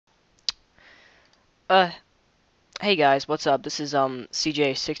Uh, hey guys, what's up? This is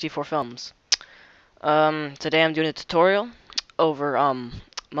CJ64 Films. Today I'm doing a tutorial over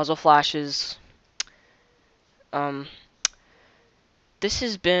muzzle flashes. Um, this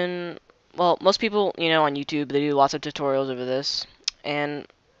has been most people, on YouTube, they do lots of tutorials over this, and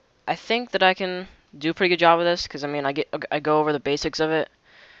I think that I can do a pretty good job of this because I go over the basics of it,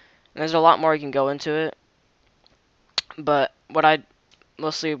 and there's a lot more you can go into it. But what I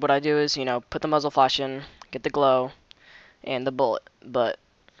do is, put the muzzle flash in, get the glow and the bullet, but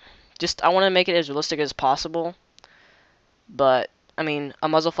I want to make it as realistic as possible. But a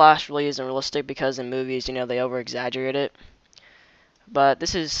muzzle flash really isn't realistic because in movies, they over exaggerate it. But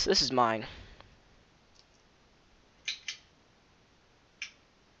this is mine.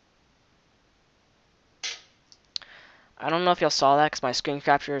 I don't know if y'all saw that because my screen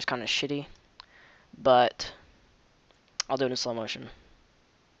capture is kind of shitty, but I'll do it in slow motion.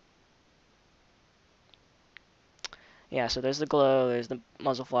 Yeah, so there's the glow, there's the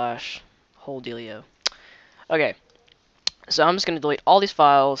muzzle flash, whole dealio. Okay, so I'm just gonna delete all these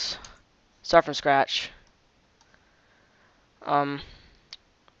files, start from scratch. Um,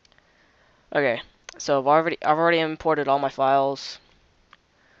 okay, so I've already imported all my files.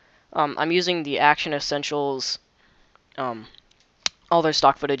 I'm using the Action Essentials. All their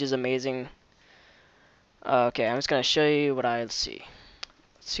stock footage is amazing. Okay, I'm just gonna show you what let's see.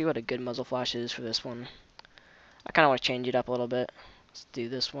 Let's see what a good muzzle flash is for this one. I kind of want to change it up a little bit. Let's do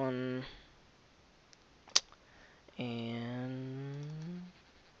this one. And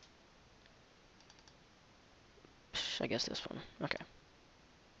I guess this one. Okay.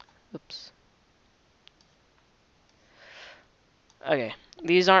 Oops. Okay.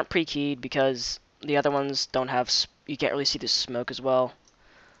 These aren't pre-keyed because the other ones don't have, you can't really see the smoke as well.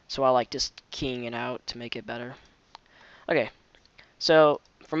 So I like just keying it out to make it better. Okay. So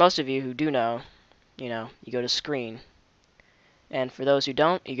for most of you who do know, you go to screen. And for those who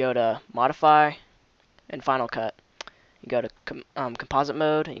don't, you go to modify and Final Cut. You go to composite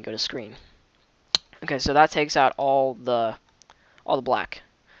mode and you go to screen. Okay, so that takes out all the black.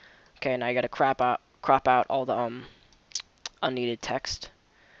 Okay, now you gotta crop out all the unneeded text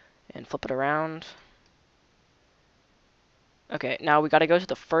and flip it around. Okay, now we gotta go to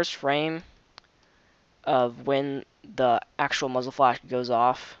the first frame of when the actual muzzle flash goes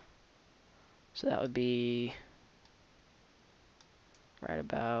off. So that would be right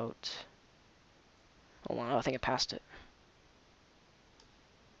about. Hold on, I think I passed it.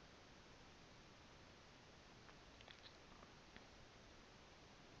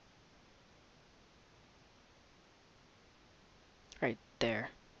 Right there.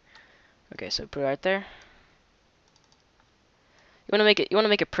 Okay, so put it right there. You wanna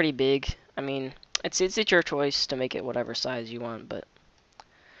make it pretty big. It's your choice to make it whatever size you want, but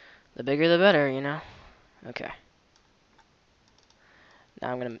the bigger the better. Okay.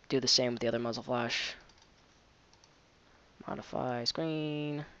 Now I'm gonna do the same with the other muzzle flash. Modify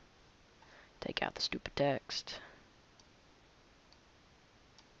screen. Take out the stupid text.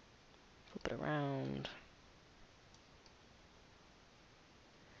 Flip it around.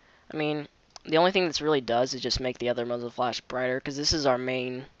 The only thing this really does is just make the other muzzle flash brighter, because this is our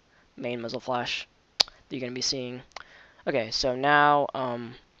main muzzle flash that you're going to be seeing. Okay, so now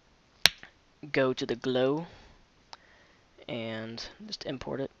go to the glow and just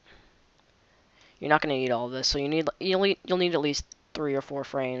import it. You're not going to need all of this, so you'll need at least 3 or 4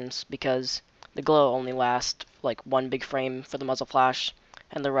 frames, because the glow only lasts like one big frame for the muzzle flash,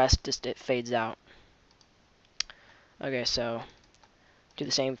 and the rest it fades out. Okay, so do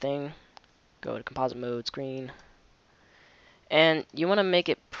the same thing. Go to composite mode, screen. And you want to make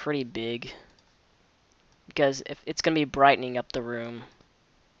it pretty big, because if it's going to be brightening up the room.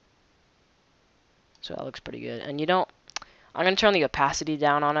 So that looks pretty good. And I'm going to turn the opacity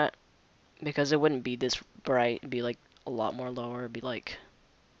down on it, because it wouldn't be this bright. It'd be like a lot more lower. It'd be like,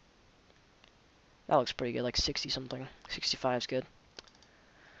 that looks pretty good, like 60 something. 65 is good.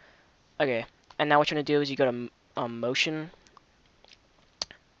 Okay, and now what you're going to do is you go to motion,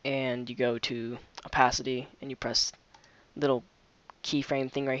 and you go to opacity, and you press little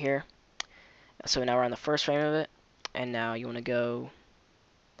keyframe thing right here. So now we're on the first frame of it, and now you want to go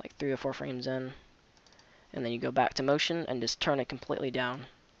like 3 or 4 frames in, and then you go back to motion and just turn it completely down.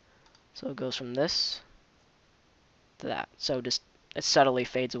 So it goes from this to that. So it subtly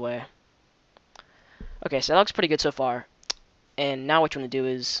fades away. Okay, so that looks pretty good so far. And now what you want to do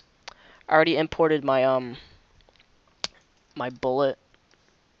is, I already imported my my bullet,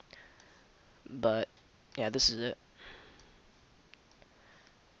 but yeah, this is it.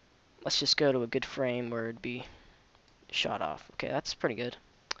 Let's just go to a good frame where it'd be shot off. Okay, that's pretty good.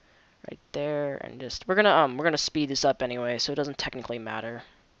 right there, and just we're gonna speed this up anyway, so it doesn't technically matter.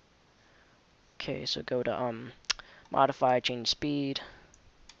 Okay, so go to modify, change speed.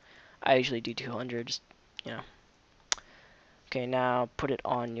 I usually do 200, just, you know. Okay, now put it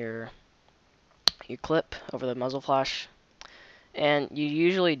on your clip over the muzzle flash, and you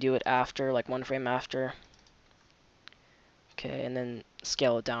usually do it after, like 1 frame after. Okay, and then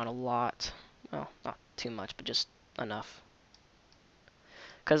scale it down a lot. Well, not too much, but just enough.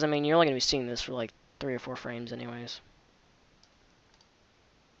 Because, I mean, you're only going to be seeing this for like 3 or 4 frames anyways.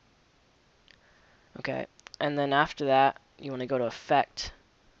 Okay, and then after that, you want to go to Effect,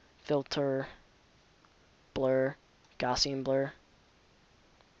 Filter, Blur, Gaussian Blur.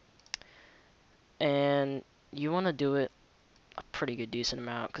 And you want to do it a pretty good decent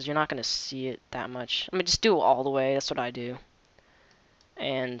amount, because you're not going to see it that much. I mean, just do it all the way, that's what I do.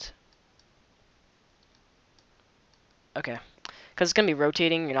 And, okay, because it's going to be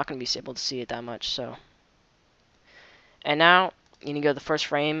rotating, you're not going to be able to see it that much, so. And now, you need to go to the first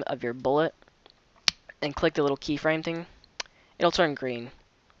frame of your bullet, and click the little keyframe thing. It'll turn green.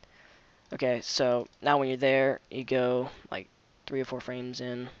 Okay, so now when you're there, you go like 3 or 4 frames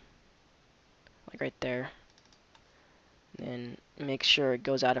in, like right there. And then make sure it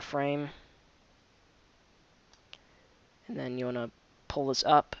goes out of frame. And then you want to pull this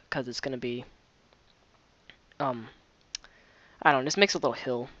up, because it's going to be, I don't know, just makes a little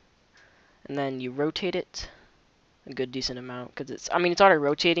hill. And then you rotate it a good decent amount, because it's, I mean, it's already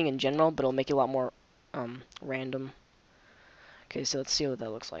rotating in general, but it'll make it a lot more random. Okay, so let's see what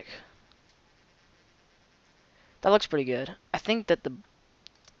that looks like. That looks pretty good. I think that the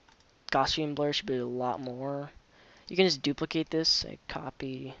Gaussian blur should be a lot more. You can just duplicate this, say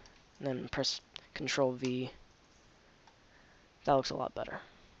copy, and then press Control V. That looks a lot better.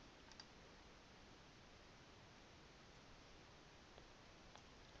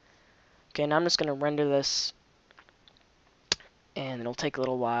 Okay, now I'm just going to render this, and it'll take a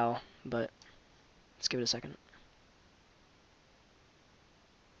little while, but let's give it a second.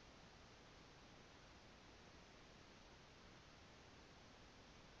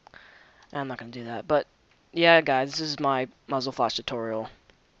 I'm not going to do that, but yeah, guys, this is my muzzle flash tutorial.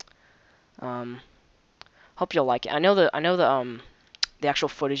 Hope you'll like it. I know the actual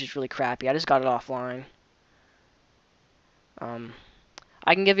footage is really crappy. I just got it offline.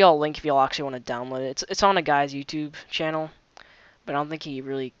 I can give y'all a link if y'all actually want to download it. It's on a guy's YouTube channel, but I don't think he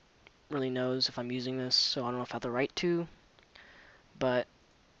really knows if I'm using this, so I don't know if I have the right to. But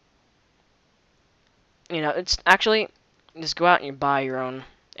you know, it's actually just go out and you buy your own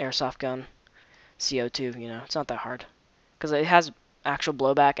airsoft gun, CO2. You know, it's not that hard because it has actual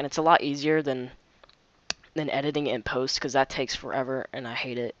blowback, and it's a lot easier than editing it in post, because that takes forever, and I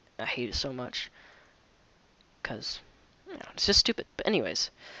hate it. I hate it so much because you know, it's just stupid. But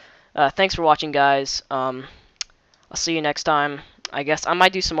anyways, thanks for watching, guys. I'll see you next time. I guess I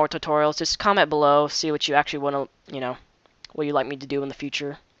might do some more tutorials. Just comment below, see what you actually want to, you know, what you'd like me to do in the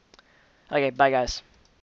future. Okay, bye, guys.